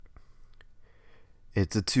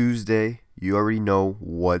It's a Tuesday. You already know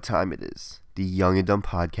what time it is. The Young and Dumb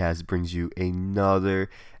podcast brings you another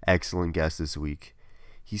excellent guest this week.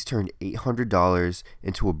 He's turned $800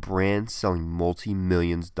 into a brand selling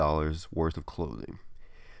multi-millions dollars worth of clothing.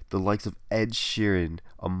 The likes of Ed Sheeran,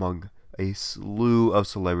 among a slew of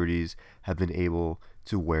celebrities, have been able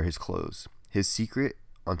to wear his clothes. His secret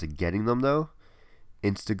onto getting them, though?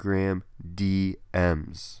 Instagram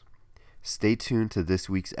DMs. Stay tuned to this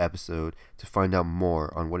week's episode to find out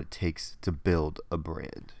more on what it takes to build a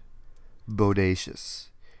brand. Bodacious.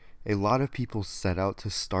 A lot of people set out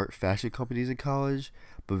to start fashion companies in college,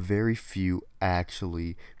 but very few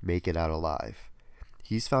actually make it out alive.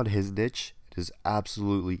 He's found his niche and is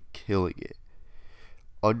absolutely killing it.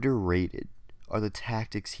 Underrated are the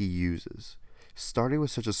tactics he uses. Starting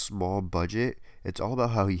with such a small budget, it's all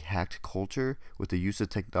about how he hacked culture with the use of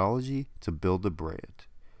technology to build a brand.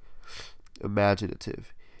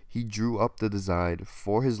 Imaginative. He drew up the design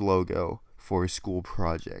for his logo for his school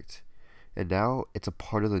project, and now it's a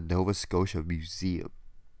part of the Nova Scotia Museum.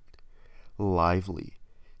 Lively.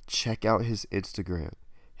 Check out his Instagram.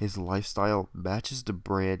 His lifestyle matches the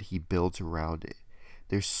brand he builds around it.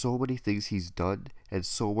 There's so many things he's done and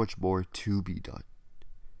so much more to be done.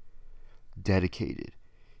 Dedicated.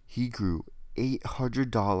 He grew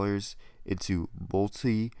 $800 into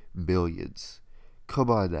multi-millions. Come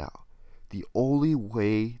on now. The only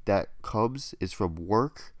way that comes is from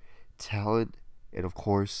work, talent, and of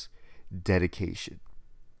course, dedication.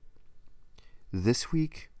 This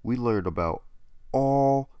week, we learned about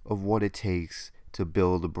all of what it takes to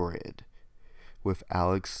build a brand with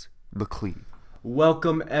Alex Maclean.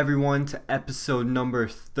 Welcome, everyone, to episode number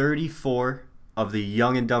 34 of the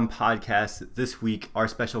Young and Dumb podcast. This week, our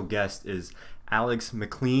special guest is Alex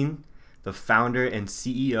Maclean, the founder and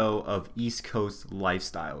CEO of East Coast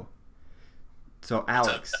Lifestyle. So,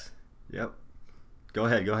 Alex, yep. Go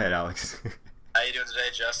ahead, Alex. How you doing today,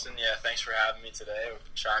 Justin? Yeah, thanks for having me today. We're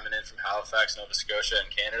chiming in from Halifax, Nova Scotia, in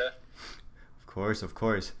Canada. Of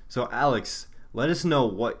course. So, Alex, let us know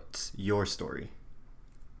what's your story.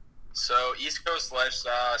 So, East Coast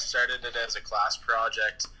Lifestyle, I started it as a class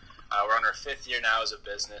project. We're on our fifth year now as a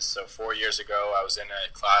business. So, 4 years ago, I was in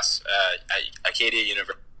a class at Acadia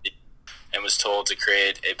University and was told to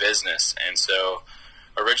create a business. And so,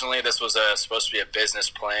 originally, this was supposed to be a business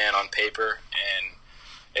plan on paper, and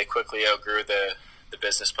it quickly outgrew the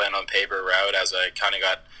business plan on paper route as I kind of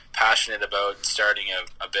got passionate about starting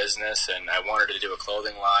a business, and I wanted to do a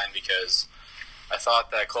clothing line because I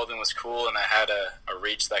thought that clothing was cool, and I had a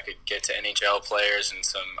reach that could get to NHL players and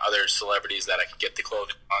some other celebrities that I could get the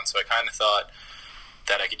clothing on. So I kind of thought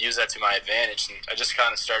that I could use that to my advantage, and I just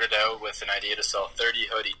kind of started out with an idea to sell 30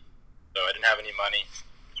 hoodies. So I didn't have any money.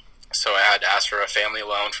 So I had to ask for a family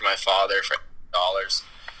loan from my father for $100,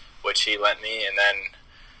 which he lent me, and then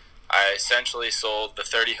I essentially sold the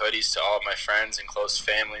 30 hoodies to all of my friends and close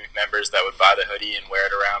family members that would buy the hoodie and wear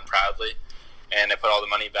it around proudly. And I put all the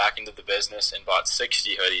money back into the business and bought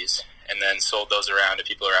 60 hoodies, and then sold those around to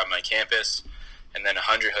people around my campus, and then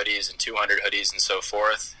 100 hoodies and 200 hoodies and so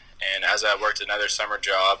forth. And as I worked another summer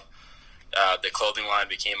job, the clothing line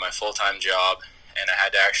became my full-time job, and I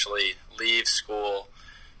had to actually leave school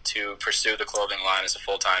to pursue the clothing line as a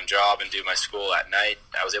full-time job and do my school at night.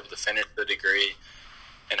 I was able to finish the degree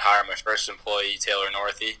and hire my first employee, Taylor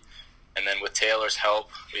Northey. And then with Taylor's help,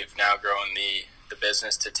 we've now grown the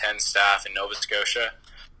business to 10 staff in Nova Scotia.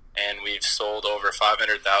 And we've sold over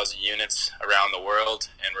 500,000 units around the world.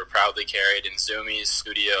 And we're proudly carried in Zoomies,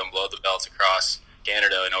 Studio, and Below the Belt across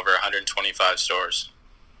Canada in over 125 stores.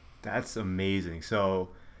 That's amazing. So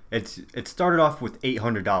it started off with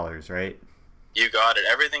 $800, right? You got it.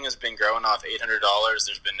 Everything has been growing off $800.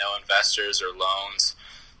 There's been no investors or loans.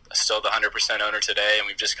 Still the 100% owner today, and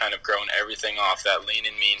we've just kind of grown everything off that lean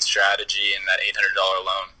and mean strategy and that $800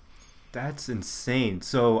 loan. That's insane.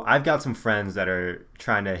 So I've got some friends that are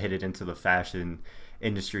trying to hit it into the fashion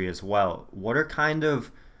industry as well. What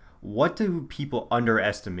do people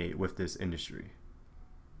underestimate with this industry?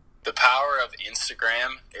 The power of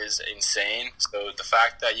Instagram is insane. So the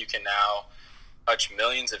fact that you can now touch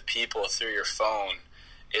millions of people through your phone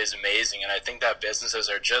is amazing, and I think that businesses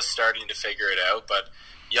are just starting to figure it out, but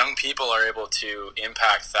young people are able to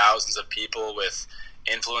impact thousands of people with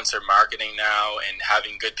influencer marketing now, and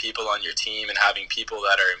having good people on your team and having people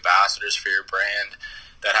that are ambassadors for your brand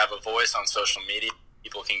that have a voice on social media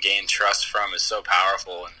people can gain trust from is so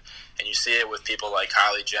powerful. And you see it with people like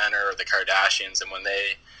Kylie Jenner or the Kardashians, and when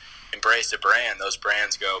they embrace a brand, those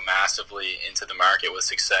brands go massively into the market with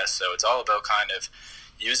success. So it's all about kind of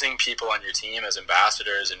using people on your team as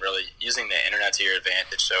ambassadors and really using the internet to your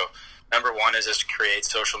advantage. So number one is just create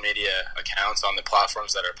social media accounts on the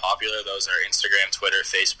platforms that are popular. Those are Instagram, Twitter,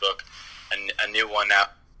 Facebook, and a new one now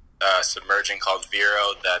submerging called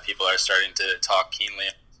Vero that people are starting to talk keenly.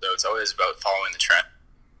 So it's always about following the trend.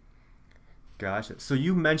 Gotcha. So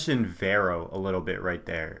you mentioned Vero a little bit right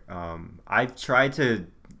there. I've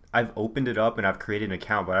opened it up and I've created an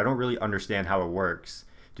account, but I don't really understand how it works.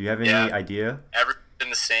 Do you have any idea? Everyone's in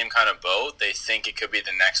the same kind of boat. They think it could be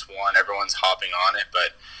the next one. Everyone's hopping on it,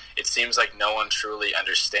 but it seems like no one truly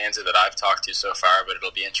understands it that I've talked to so far, but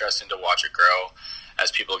it'll be interesting to watch it grow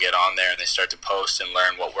as people get on there and they start to post and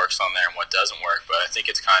learn what works on there and what doesn't work. But I think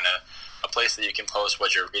it's kind of a place that you can post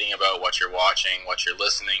what you're reading about, what you're watching, what you're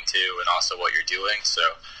listening to, and also what you're doing. So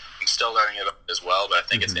I'm still learning about it as well, but I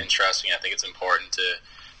think it's interesting. I think it's important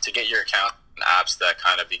to get your account on apps that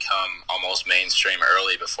kind of become almost mainstream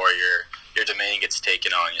early before your domain gets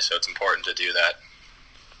taken on you. So it's important to do that.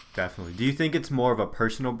 Definitely. Do you think it's more of a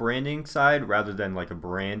personal branding side rather than like a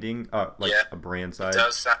branding, a brand side? It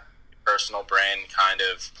does sound like a personal brand kind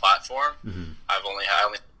of platform. I only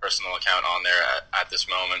have a personal account on there at this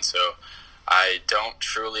moment, so I don't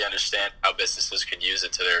truly understand how businesses could use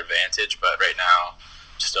it to their advantage, but right now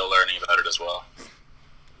I'm still learning about it as well.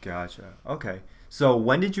 Gotcha. Okay. So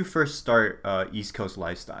when did you first start East Coast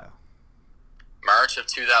Lifestyle? March of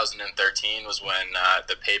 2013 was when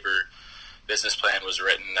the paper business plan was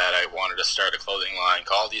written that I wanted to start a clothing line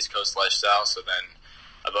called East Coast Lifestyle. So then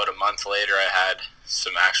about a month later I had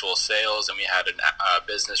some actual sales and we had a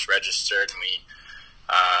business registered, and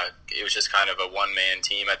it was just kind of a one-man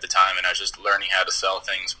team at the time, and I was just learning how to sell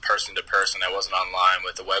things person to person. I wasn't online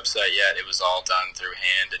with the website yet. It was all done through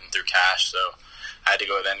hand and through cash. So I had to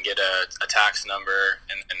go then get a tax number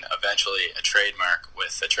and eventually a trademark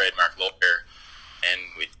with a trademark lawyer. And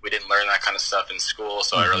we didn't learn that kind of stuff in school,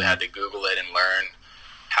 so I really had to Google it and learn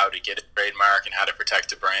how to get a trademark and how to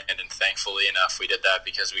protect a brand. And thankfully enough, we did that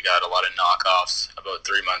because we got a lot of knockoffs about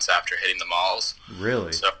 3 months after hitting the malls.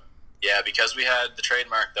 Really? So, yeah, because we had the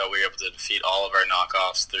trademark, though, we were able to defeat all of our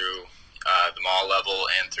knockoffs through the mall level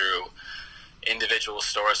and through individual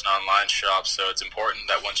stores and online shops. So it's important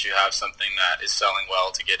that once you have something that is selling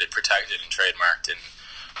well to get it protected and trademarked, and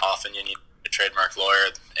often you need a trademark lawyer,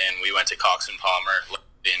 and we went to Cox and Palmer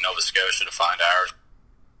in Nova Scotia to find ours.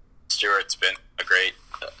 Stuart's been a great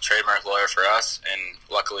trademark lawyer for us, and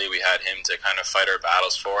luckily we had him to kind of fight our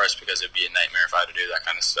battles for us because it'd be a nightmare if I had to do that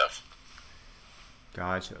kind of stuff.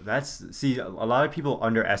 Gotcha. A lot of people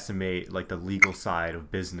underestimate like the legal side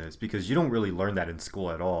of business because you don't really learn that in school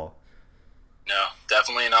at all. No,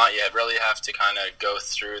 definitely not. You really have to kind of go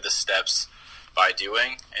through the steps by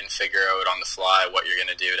doing and figure out on the fly what you're going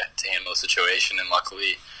to do to handle the situation. And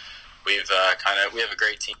luckily, we have a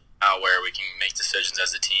great team now where we can make decisions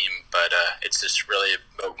as a team, but it's just really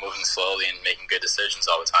about moving slowly and making good decisions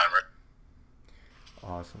all the time.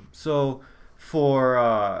 Awesome. So for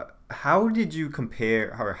how would you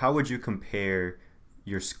compare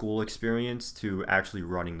your school experience to actually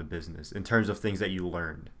running the business in terms of things that you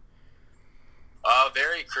learned?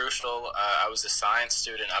 Very crucial. I was a science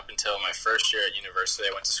student up until my first year at university.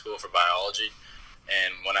 I went to school for biology,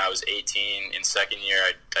 and when I was 18 in second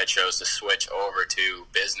year, I chose to switch over to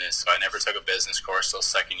business. So I never took a business course till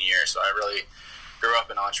second year. So I really grew up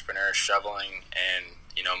an entrepreneur, shoveling and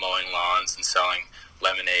mowing lawns and selling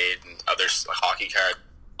lemonade and other hockey cards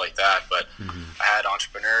like that. But I had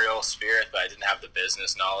entrepreneurial spirit, but I didn't have the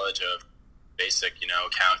business knowledge of basic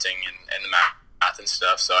accounting and the math and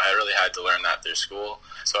stuff, so I really had to learn that through school.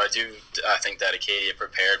 So I think that Acadia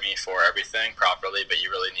prepared me for everything properly, but you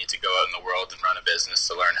really need to go out in the world and run a business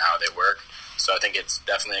to learn how they work. So I think it's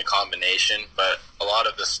definitely a combination, but a lot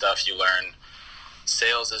of the stuff you learn,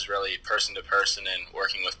 sales is really person to person, and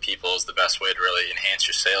working with people is the best way to really enhance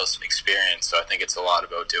your sales experience. So I think it's a lot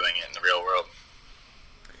about doing it in the real world.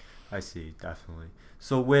 I see, definitely.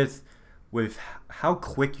 So with how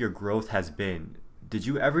quick your growth has been, did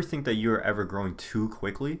you ever think that you were ever growing too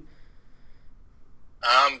quickly?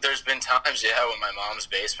 There's been times, when my mom's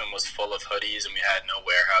basement was full of hoodies and we had no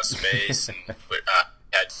warehouse space, and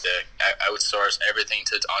had to outsource everything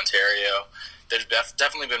to Ontario. There's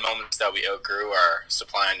definitely been moments that we outgrew our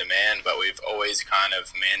supply and demand, but we've always kind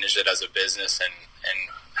of managed it as a business, and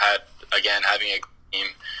had, again, having a team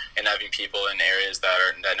and having people in areas that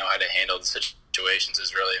know how to handle the situations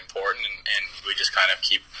is really important, and we just kind of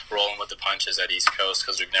keep rolling with the punches at East Coast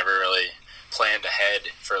because we've never really planned ahead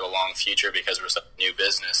for the long future because we're such a new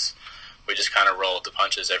business. We just kind of roll with the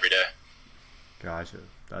punches every day. Gotcha.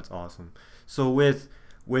 That's awesome. So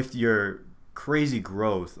with your crazy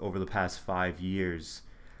growth over the past 5 years,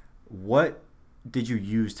 what did you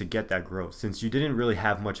use to get that growth? Since you didn't really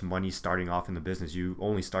have much money starting off in the business, you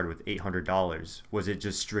only started with $800. Was it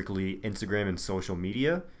just strictly Instagram and social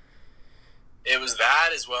media? It was that,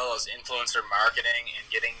 as well as influencer marketing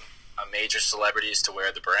and getting major celebrities to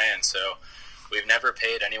wear the brand. So we've never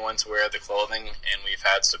paid anyone to wear the clothing, and we've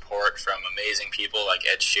had support from amazing people like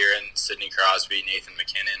Ed Sheeran, Sidney Crosby, Nathan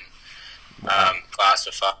McKinnon, Wow.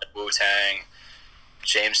 Classified, Wu-Tang,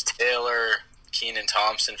 James Taylor, Keenan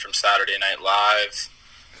Thompson from Saturday Night Live.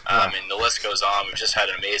 Wow. And the list goes on. We've just had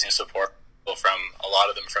an amazing support from a lot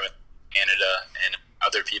of them from Canada, and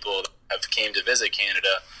other people have came to visit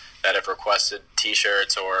Canada that have requested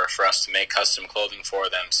T-shirts or for us to make custom clothing for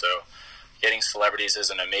them. So getting celebrities is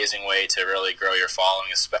an amazing way to really grow your following,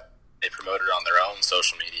 especially if they promote it on their own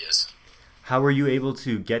social medias. How were you able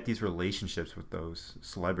to get these relationships with those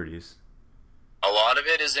celebrities? A lot of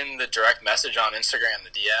it is in the direct message on Instagram, the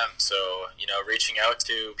DM. So, reaching out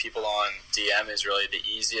to people on DM is really the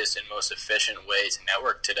easiest and most efficient way to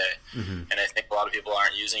network today. Mm-hmm. And I think a lot of people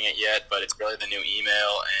aren't using it yet, but it's really the new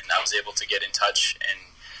email. And I was able to get in touch and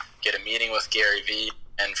get a meeting with Gary Vee,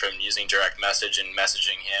 and from using direct message and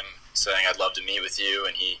messaging him saying I'd love to meet with you,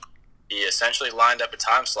 and he essentially lined up a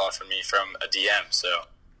time slot for me from a DM. So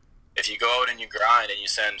if you go out and you grind and you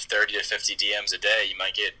send 30 to 50 DMs a day, you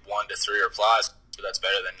might get 1 to 3 replies. So that's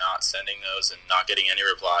better than not sending those and not getting any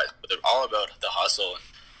replies. But they're all about the hustle.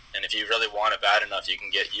 And if you really want it bad enough, you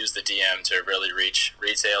can use the DM to really reach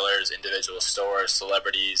retailers, individual stores,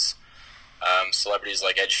 celebrities, celebrities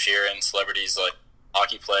like Ed Sheeran, celebrities like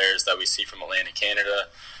hockey players that we see from Atlanta, Canada.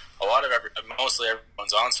 Mostly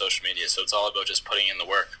everyone's on social media, so it's all about just putting in the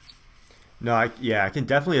work. No, I can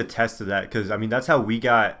definitely attest to that because I mean that's how we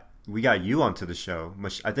got you onto the show.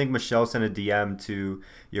 I think Michelle sent a DM to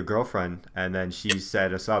your girlfriend, and then she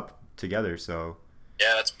set us up together. So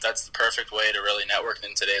Yeah, that's the perfect way to really network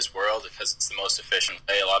in today's world, because it's the most efficient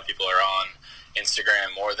way. A lot of people are on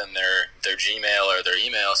Instagram more than their Gmail or their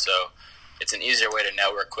email, so it's an easier way to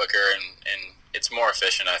network quicker, and it's more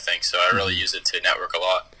efficient, I think. So I really use it to network a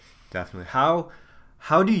lot. definitely,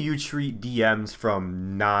 how do you treat DMs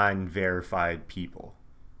from non-verified people?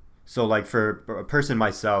 So like for a person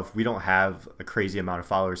myself, we don't have a crazy amount of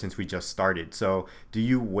followers since we just started. So do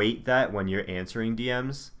you weight that when you're answering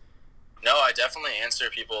DMs? No, I definitely answer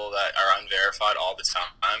people that are unverified all the time,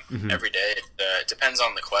 Mm-hmm. every day. It depends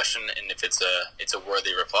on the question and if it's a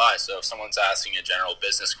worthy reply. So if someone's asking a general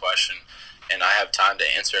business question and I have time to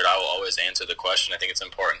answer it, I will always answer the question. I think it's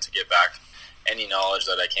important to give back any knowledge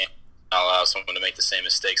that I can, not allow someone to make the same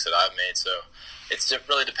mistakes that I've made. So it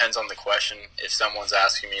really depends on the question. If someone's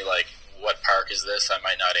asking me like, what park is this? I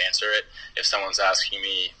might not answer it. If someone's asking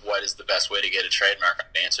me what is the best way to get a trademark,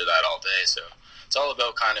 I'd answer that all day. So it's all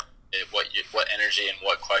about kind of what energy and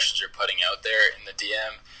what questions you're putting out there in the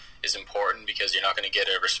DM is important, because you're not going to get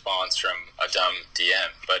a response from a dumb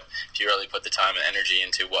DM. But if you really put the time and energy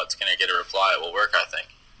into what's going to get a reply, it will work, I think.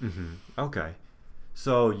 Mm-hmm. Okay.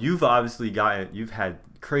 So you've had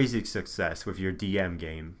crazy success with your DM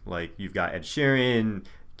game. Like you've got Ed Sheeran,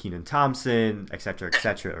 Keenan Thompson, et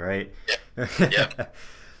cetera, right? Yeah. Yeah.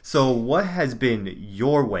 So what has been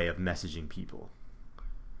your way of messaging people?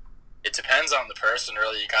 It depends on the person,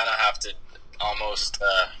 really. You kind of have to almost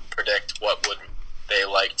predict what would they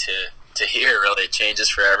like to hear. Really, it changes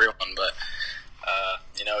for everyone, but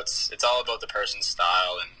it's all about the person's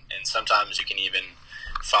style, and sometimes you can even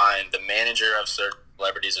find the manager of certain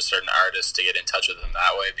celebrities or certain artists to get in touch with them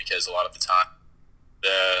that way, because a lot of the time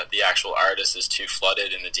the actual artist is too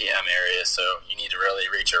flooded in the DM area, so you need to really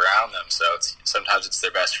reach around them. So sometimes it's their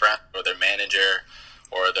best friend or their manager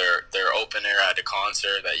or their opener at a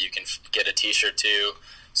concert that you can get a T-shirt to.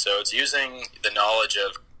 So it's using the knowledge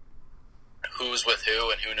of who's with who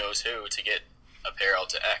and who knows who to get apparel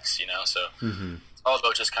to X. So Mm-hmm. it's all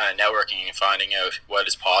about just kind of networking and finding out what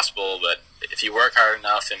is possible. But if you work hard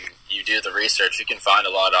enough and you do the research, you can find a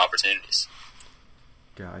lot of opportunities.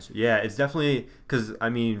 Gotcha. Yeah, it's definitely because I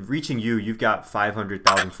mean, reaching you've got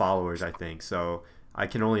 500,000 followers, I think. So I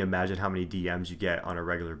can only imagine how many DMs you get on a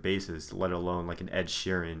regular basis, let alone like an Ed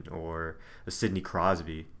Sheeran or a Sidney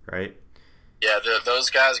Crosby, right? Yeah, those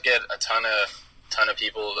guys get a ton of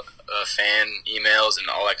people, fan emails and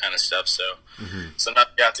all that kind of stuff. So Mm-hmm. sometimes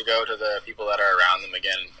you have to go to the people that are around them.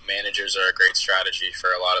 Again, managers are a great strategy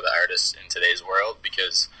for a lot of the artists in today's world,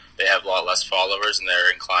 because they have a lot less followers and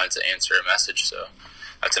they're inclined to answer a message. So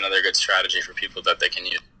that's another good strategy for people that they can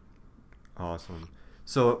use. Awesome.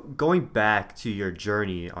 So going back to your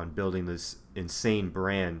journey on building this insane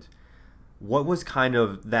brand, what was kind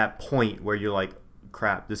of that point where you're like,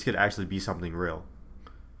 crap, this could actually be something real?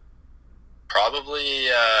 Probably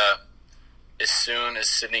as soon as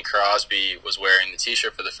Sidney Crosby was wearing the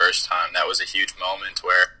T-shirt for the first time, that was a huge moment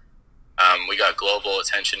where we got global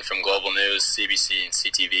attention from Global News, CBC, and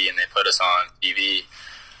CTV, and they put us on TV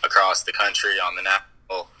across the country on the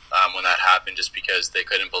national when that happened, just because they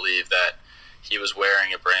couldn't believe that he was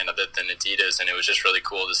wearing a brand other than Adidas, and it was just really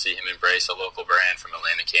cool to see him embrace a local brand from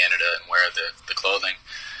Atlanta, Canada, and wear the clothing.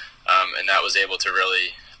 And that was able to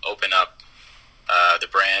really open up the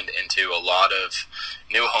brand into a lot of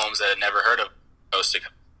new homes that had never heard of coast to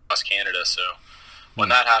across Canada. So when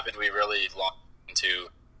that happened, we really launched into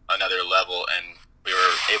another level, and we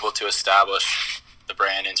were able to establish the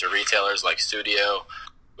brand into retailers like Studio,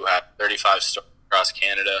 who had 35 stores across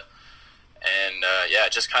Canada. And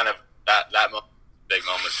just kind of that moment, big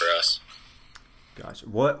moment for us. Gotcha.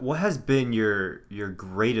 What has been your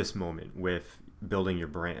greatest moment with building your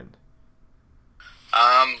brand?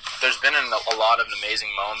 There's been a lot of amazing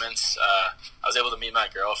moments. I was able to meet my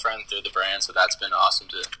girlfriend through the brand, so that's been awesome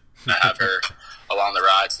to have her along the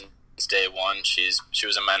ride since day one. She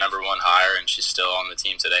was in my number one hire, and she's still on the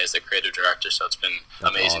team today as the creative director. So it's been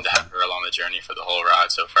amazing to have her along the journey for the whole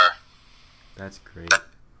ride so far. That's great.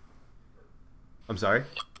 I'm sorry?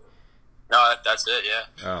 No, that's it.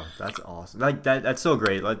 Yeah. Oh, that's awesome. Like that's so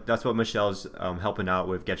great. Like that's what Michelle's helping out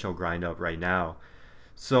with Get Your Grind Up right now.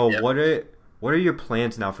 So Yep. What are your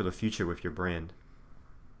plans now for the future with your brand?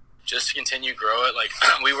 Just to continue grow it. Like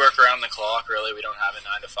we work around the clock. Really, we don't have a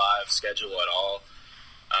 9 to 5 schedule at all.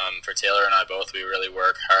 For Taylor and I both, we really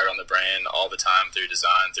work hard on the brand all the time through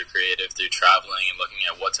design, through creative, through traveling and looking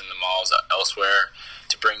at what's in the malls elsewhere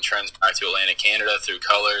to bring trends back to Atlanta, Canada through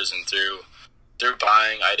colors and through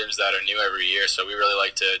buying items that are new every year. So we really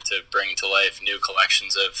like to bring to life new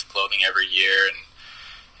collections of clothing every year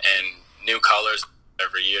and new colors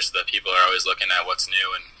every year, so that people are always looking at what's new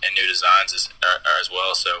and new designs as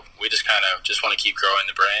well. So we just want to keep growing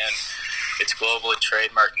the brand. It's globally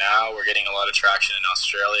trademarked now. We're getting a lot of traction in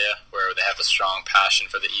Australia, where they have a strong passion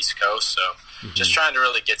for the East Coast. So just trying to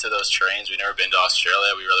really get to those trains. We've never been to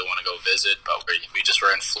Australia. We really want to go visit, but we just were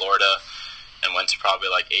in Florida and went to probably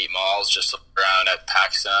like 8 malls just to look around at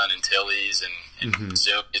PacSun and Tilly's and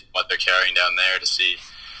Zoom, what they're carrying down there, to see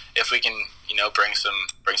if we can,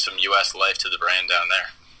 bring some U.S. life to the brand down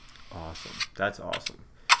there. Awesome. That's awesome.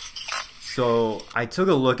 So I took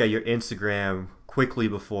a look at your Instagram quickly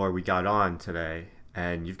before we got on today,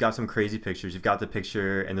 and you've got some crazy pictures. You've got the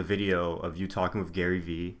picture and the video of you talking with Gary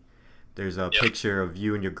Vee. There's a picture of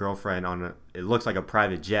you and your girlfriend on it looks like a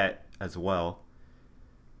private jet as well.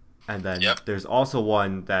 And then there's also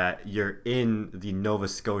one that you're in the Nova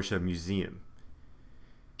Scotia Museum.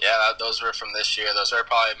 Yeah, those were from this year. Those are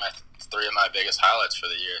probably 3 of my biggest highlights for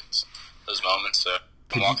the year. Those moments. So I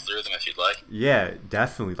can walk through them if you'd like. Yeah,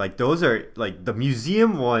 definitely. Like those are like the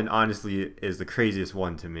museum one. Honestly, is the craziest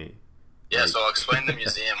one to me. Yeah, so I'll explain the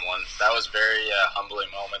museum one. That was very humbling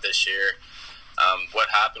moment this year. What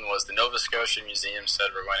happened was the Nova Scotia Museum said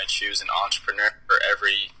we're going to choose an entrepreneur for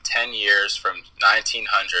every 10 years from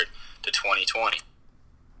 1900 to 2020.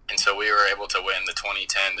 And so we were able to win the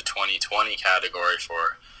 2010 to 2020 category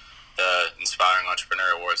for the Inspiring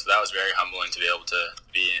Entrepreneur Award. So that was very humbling to be able to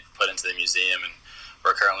be put into the museum. And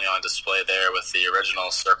we're currently on display there with the original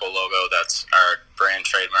circle logo. That's our brand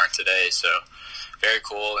trademark today. So very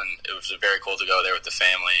cool, and it was very cool to go there with the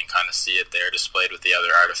family and kind of see it there displayed with the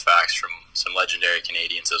other artifacts from some legendary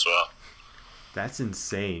Canadians as well. That's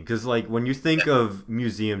insane, because like when you think of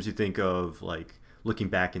museums, you think of like looking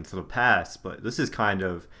back into the past, but this is kind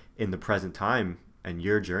of in the present time and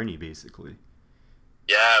your journey basically.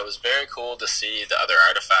 Yeah, it was very cool to see the other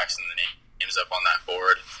artifacts and the names up on that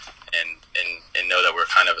board, and know that we're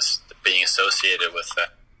kind of being associated with that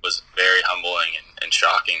was very humbling and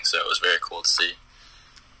shocking. So it was very cool to see.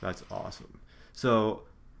 That's awesome. So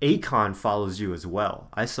Akon follows you as well.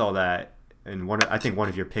 I saw that in one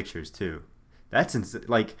of your pictures too. That's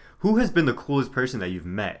like, who has been the coolest person that you've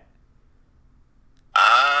met?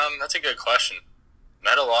 That's a good question.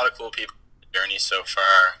 Met a lot of cool people on the journey so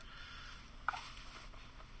far.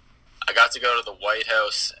 I got to go to the White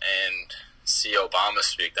House and see Obama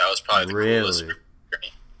speak. That was probably the coolest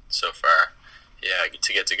journey so far. Yeah,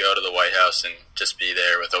 to get to go to the White House and just be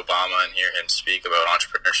there with Obama and hear him speak about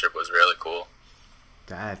entrepreneurship was really cool.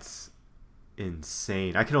 That's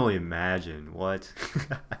insane. I can only imagine what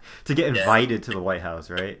to get invited to the White House,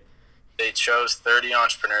 right? They chose 30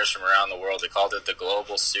 entrepreneurs from around the world. They called it the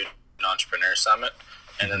Global Student Entrepreneur Summit,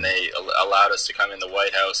 and then they allowed us to come in the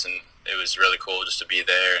White House, and it was really cool just to be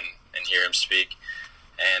there and hear him speak.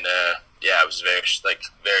 And it was very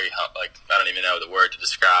I don't even know the word to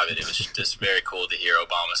describe it. It was just very cool to hear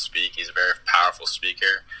Obama speak. He's a very powerful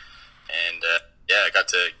speaker, and I got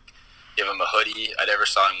to give him a hoodie. I never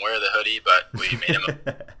saw him wear the hoodie, but we made him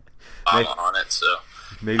a May- mama on it. So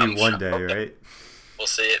Maybe one day, right? we'll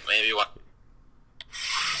see it. Maybe one.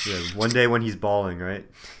 Yeah, one day when he's balling, right?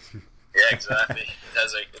 Yeah, exactly.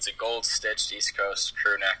 It's a gold stitched East Coast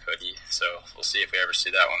crew neck hoodie. So we'll see if we ever see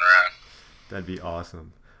that one around. That'd be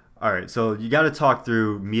awesome. All right, so you got to talk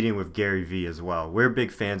through meeting with Gary V as well. We're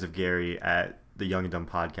big fans of Gary at the Young and Dumb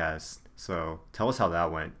podcast. So tell us how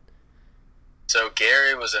that went. So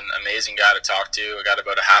Gary was an amazing guy to talk to. I got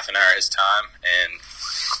about a half an hour of his time, and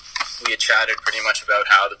we had chatted pretty much about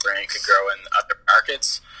how the brand could grow in other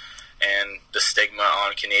markets and the stigma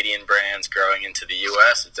on Canadian brands growing into the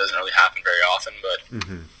U.S. It doesn't really happen very often, but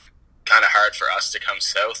kind of hard for us to come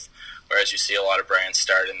south, whereas you see a lot of brands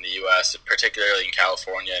start in the U.S., particularly in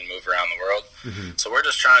California, and move around the world. So we're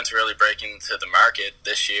just trying to really break into the market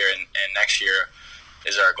this year, and next year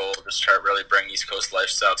is our goal to start really bring East Coast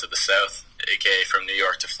lifestyle to the south, aka from New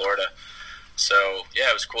York to Florida. So yeah,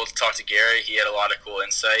 it was cool to talk to Gary. He had a lot of cool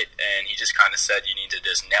insight, and he just kind of said you need to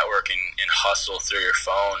just network and hustle through your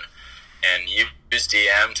phone and use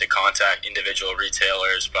DM to contact individual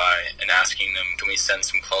retailers and asking them, can we send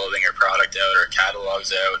some clothing or product out or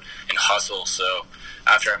catalogs out, and hustle. So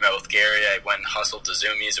after I met with Gary, I went and hustled to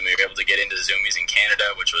Zoomies, and we were able to get into Zoomies in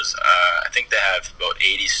Canada, which was, I think they have about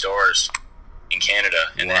 80 stores in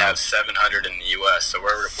Canada, and they have 700 in the U.S. So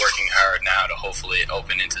we're working hard now to hopefully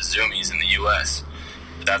open into Zoomies in the U.S.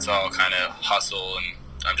 But that's all kind of hustle, and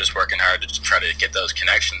I'm just working hard to try to get those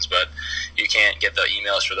connections. But you can't get the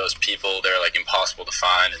emails for those people; they're like impossible to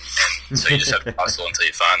find, and so you just have to hustle until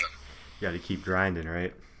you find them. You got to keep grinding,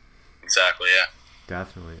 right? Exactly. Yeah.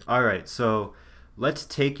 Definitely. All right, so let's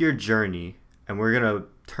take your journey, and we're gonna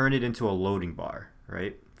turn it into a loading bar,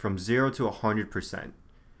 right? From 0 to 100%.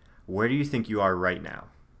 Where do you think you are right now?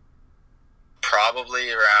 Probably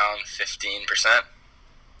around 15%.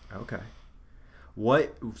 Okay.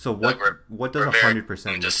 What does 100% just look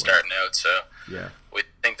like? starting out, so Yeah. we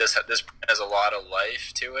think this has a lot of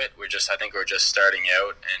life to it. I think we're just starting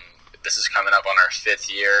out, and this is coming up on our 5th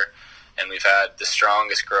year, and we've had the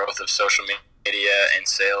strongest growth of social media and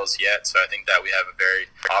sales yet. So I think that we have a very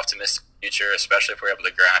optimistic future, especially if we're able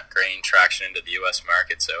to gain traction into the U.S.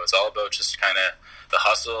 market. So it's all about just kind of the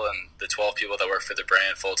hustle, and the 12 people that work for the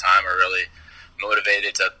brand full time are really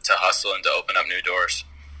motivated to hustle and to open up new doors.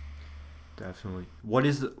 Definitely. What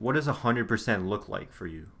does 100% look like for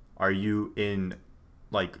you? Are you in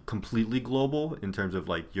like completely global in terms of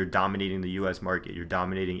like you're dominating the U.S. market, you're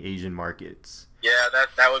dominating Asian markets? Yeah,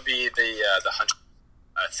 that would be the 100.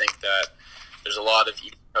 I think that there's a lot of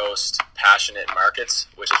East Coast passionate markets,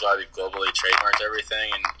 which is why we've globally trademarked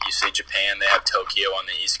everything. And you see Japan, they have Tokyo on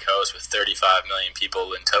the East Coast with 35 million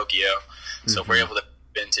people in Tokyo. So if we're able to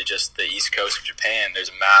get into just the East Coast of Japan, there's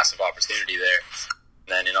a massive opportunity there.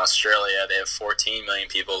 And then in Australia, they have 14 million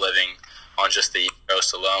people living on just the East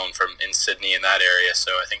Coast alone in Sydney and that area.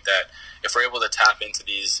 So I think that if we're able to tap into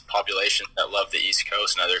these populations that love the East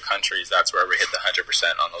Coast and other countries, that's where we hit the 100%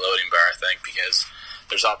 on the loading bar, I think, because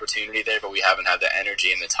there's opportunity there, but we haven't had the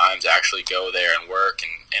energy and the time to actually go there and work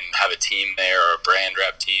and have a team there or a brand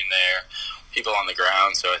rep team there, people on the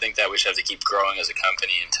ground. So I think that we should have to keep growing as a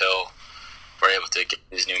company until we're able to get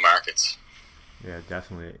these new markets. Yeah,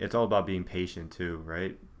 definitely. It's all about being patient too,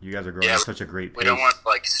 right? You guys are growing at such a great pace. We don't want to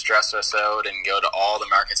like stress us out and go to all the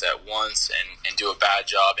markets at once and do a bad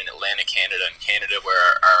job in Atlantic Canada,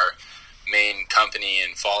 where our main company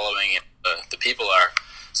and following and the people are.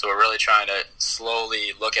 So we're really trying to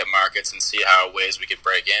slowly look at markets and see how ways we could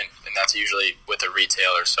break in, and that's usually with a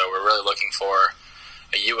retailer. So we're really looking for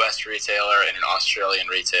a U.S. retailer and an Australian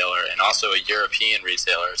retailer and also a European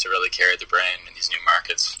retailer to really carry the brand in these new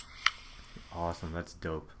markets. Awesome. That's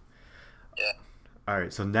dope. Yeah. All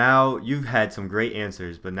right. So now you've had some great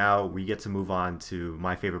answers, but now we get to move on to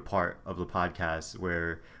my favorite part of the podcast,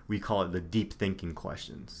 where we call it the deep thinking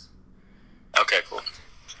questions. Okay, cool.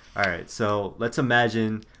 All right. So let's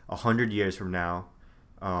imagine 100 years from now,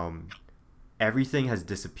 everything has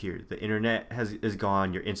disappeared. The internet is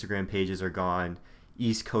gone. Your Instagram pages are gone.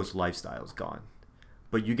 East Coast lifestyle is gone.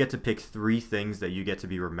 But you get to pick 3 things that you get to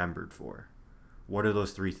be remembered for. What are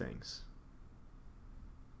those 3 things?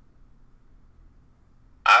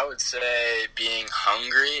 I would say being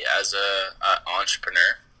hungry as a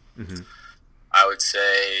entrepreneur. Mm-hmm. I would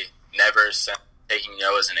say never taking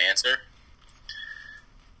no as an answer.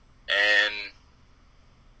 And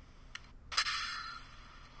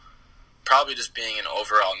probably just being an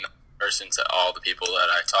overall person to all the people that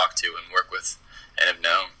I talk to and work with and have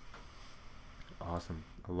known. Awesome.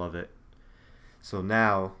 I love it. So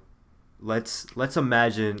now let's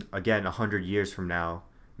imagine again 100 years from now,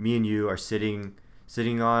 me and you are sitting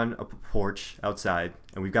sitting on a porch outside,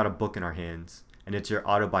 and we've got a book in our hands, and it's your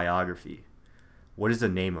autobiography. What is the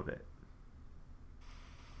name of it?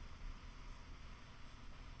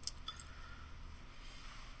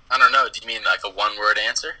 I don't know. Do you mean like a one-word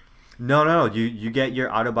answer? No. You get your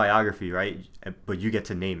autobiography, right? But you get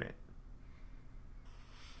to name it.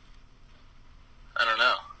 I don't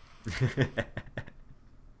know.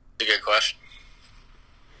 It's a good question.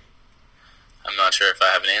 I'm not sure if I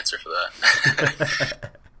have an answer for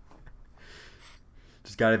that.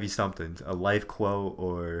 There's got to be something, a life quote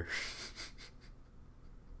or.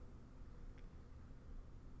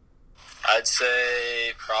 I'd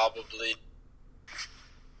say probably.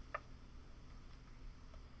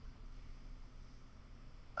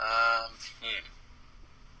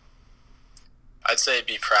 I'd say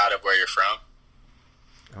be proud of where you're from.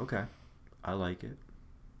 Okay, I like it.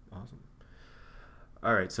 Awesome.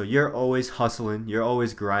 All right, so you're always hustling, you're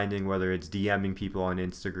always grinding, whether it's DMing people on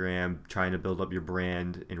Instagram, trying to build up your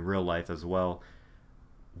brand in real life as well.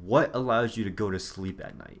 What allows you to go to sleep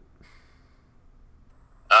at night?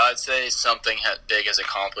 I'd say something big has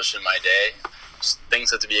accomplished in my day. Things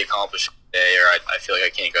have to be accomplished in the day, or I feel like I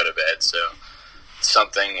can't go to bed. So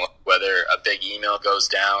something, whether a big email goes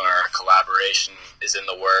down or a collaboration is in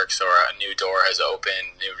the works or a new door has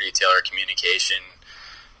opened, new retailer communication.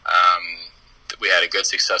 We had a good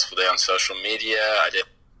successful day on social media. I did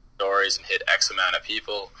stories and hit X amount of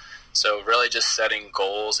people. So really just setting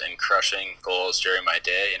goals and crushing goals during my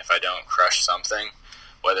day. And if I don't crush something,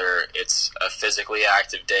 whether it's a physically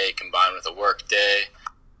active day combined with a work day,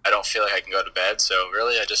 I don't feel like I can go to bed. So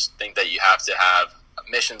really I just think that you have to have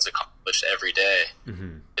missions accomplished every day.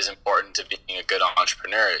 Is important to being a good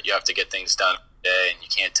entrepreneur. You have to get things done every day, and you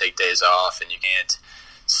can't take days off, and you can't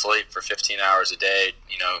sleep for 15 hours a day.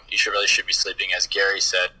 You know, you should be sleeping, as Gary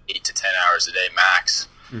said, 8 to 10 hours a day max.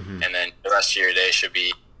 And then the rest of your day should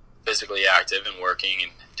be physically active and working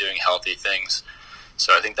and doing healthy things.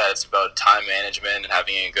 So I think that it's about time management and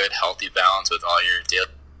having a good, healthy balance with all your daily.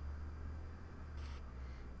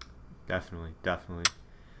 Definitely.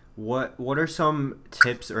 What are some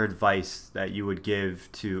tips or advice that you would give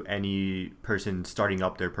to any person starting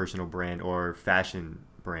up their personal brand or fashion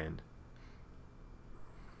brand?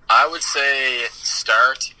 I would say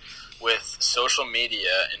start with social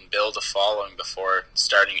media and build a following before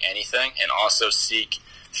starting anything, and also seek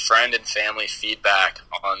friend and family feedback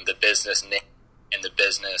on the business name and the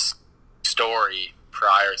business story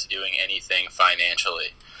prior to doing anything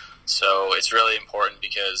financially. So it's really important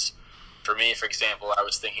because for me, for example, I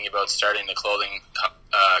was thinking about starting the clothing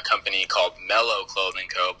company called Mellow Clothing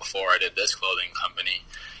Co. before I did this clothing company.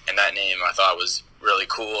 And that name I thought was really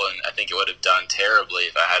cool, and I think it would have done terribly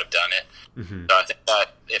if I had have done it. So I think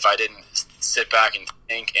that if I didn't sit back and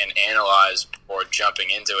think and analyze before jumping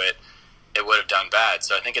into it, it would have done bad.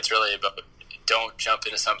 So I think it's really about don't jump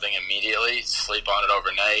into something immediately, sleep on it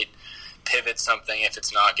overnight, pivot something if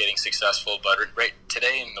it's not getting successful. But right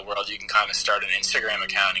today in the world, you can kind of start an Instagram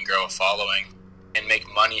account and grow a following and make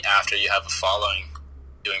money after you have a following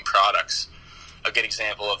doing products. A good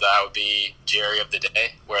example of that would be Jerry of the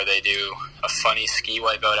Day, where they do a funny ski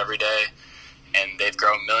wipeout every day, and they've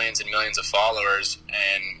grown millions and millions of followers,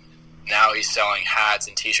 and now he's selling hats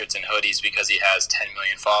and t-shirts and hoodies because he has 10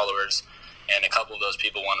 million followers, and a couple of those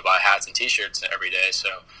people want to buy hats and t-shirts every day. So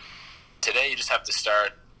today you just have to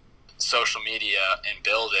start social media and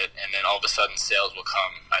build it, and then all of a sudden sales will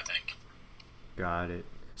come, I think. Got it.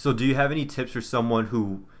 So do you have any tips for someone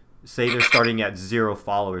who, say they're starting at 0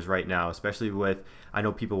 followers right now, especially with, I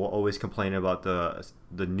know people will always complain about the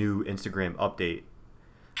new Instagram update.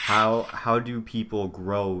 How do people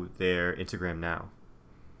grow their Instagram now?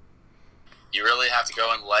 You really have to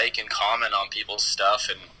go and like and comment on people's stuff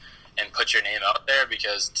and put your name out there,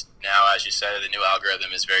 because now, as you said, the new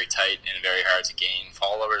algorithm is very tight and very hard to gain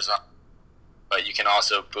followers on. But you can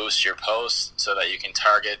also boost your posts so that you can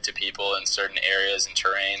target to people in certain areas and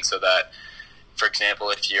terrain, so that, for example,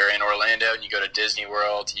 if you're in Orlando and you go to Disney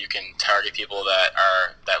World, you can target people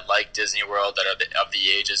that like Disney World, that are of the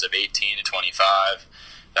ages of 18 to 25,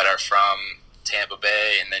 that are from Tampa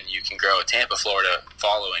Bay, and then you can grow a Tampa, Florida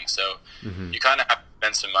following. So you kind of have to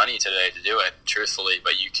spend some money today to do it, truthfully,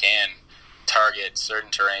 but you can target certain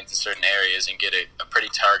terrains and certain areas and get a pretty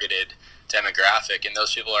targeted demographic, and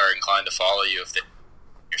those people are inclined to follow you if they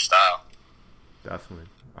your style. Definitely.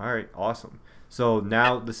 All right, awesome. So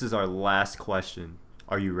now this is our last question.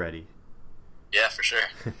 Are you ready? Yeah, for sure.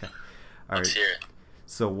 All Let's right. hear it.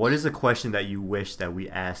 So what is a question that you wish that we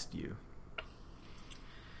asked you?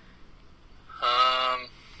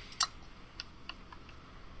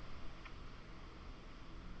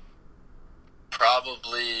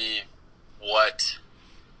 Probably what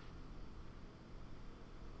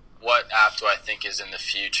what app do I think is in the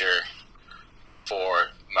future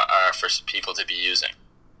for people to be using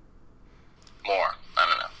more? I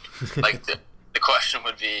don't know. Like the question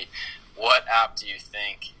would be, what app do you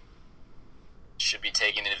think should be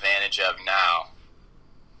taken advantage of now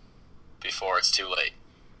before it's too late?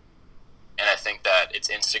 And I think that it's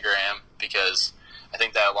Instagram, because I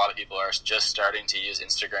think that a lot of people are just starting to use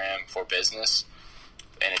Instagram for business,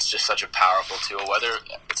 and it's just such a powerful tool. Whether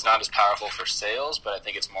it's not as powerful for sales, but I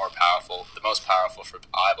think it's more powerful, the most powerful for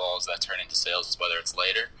eyeballs that turn into sales, whether it's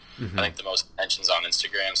later. Mm-hmm. I think the most attention's on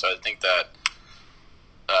Instagram, so I think that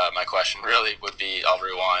my question really would be, I'll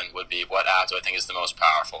rewind, would be what app do I think is the most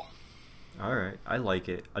powerful? All right, I like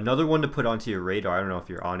it. Another one to put onto your radar, I don't know if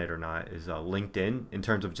you're on it or not, is LinkedIn, in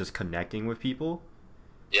terms of just connecting with people.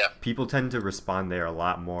 Yeah. People tend to respond there a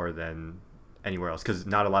lot more than anywhere else, because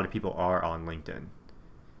not a lot of people are on LinkedIn.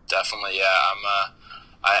 Definitely, yeah.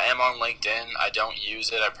 I am on LinkedIn. I don't use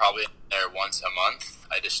it. I'm probably there once a month.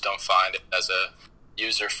 I just don't find it as a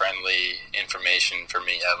user-friendly information for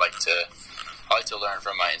me. I like to learn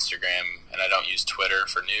from my Instagram, and I don't use Twitter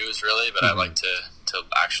for news really, but I like to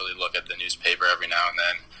actually look at the newspaper every now and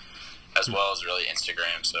then, as well as really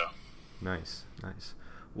Instagram. So nice.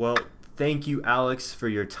 Well, thank you, Alex, for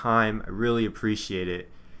your time. I really appreciate it.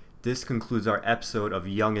 This concludes our episode of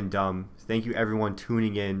Young and Dumb. Thank you, everyone,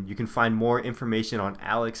 tuning in. You can find more information on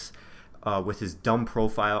Alex with his dumb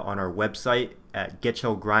profile on our website at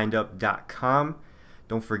getchogrindup.com.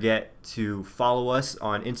 Don't forget to follow us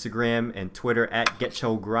on Instagram and Twitter at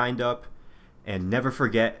getchogrindup. And never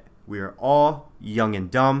forget, we are all young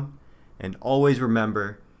and dumb. And always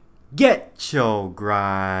remember, get your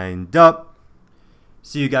grind up.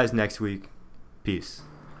 See you guys next week. Peace.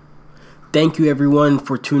 Thank you, everyone,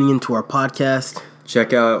 for tuning into our podcast.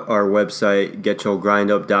 Check out our website,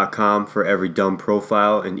 getchogrindup.com, for every dumb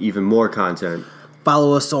profile and even more content.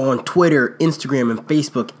 Follow us on Twitter, Instagram, and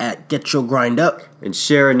Facebook at getchogrindup. And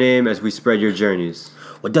share a name as we spread your journeys.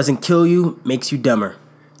 What doesn't kill you makes you dumber.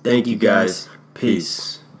 Thank you, guys.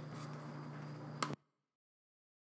 Peace.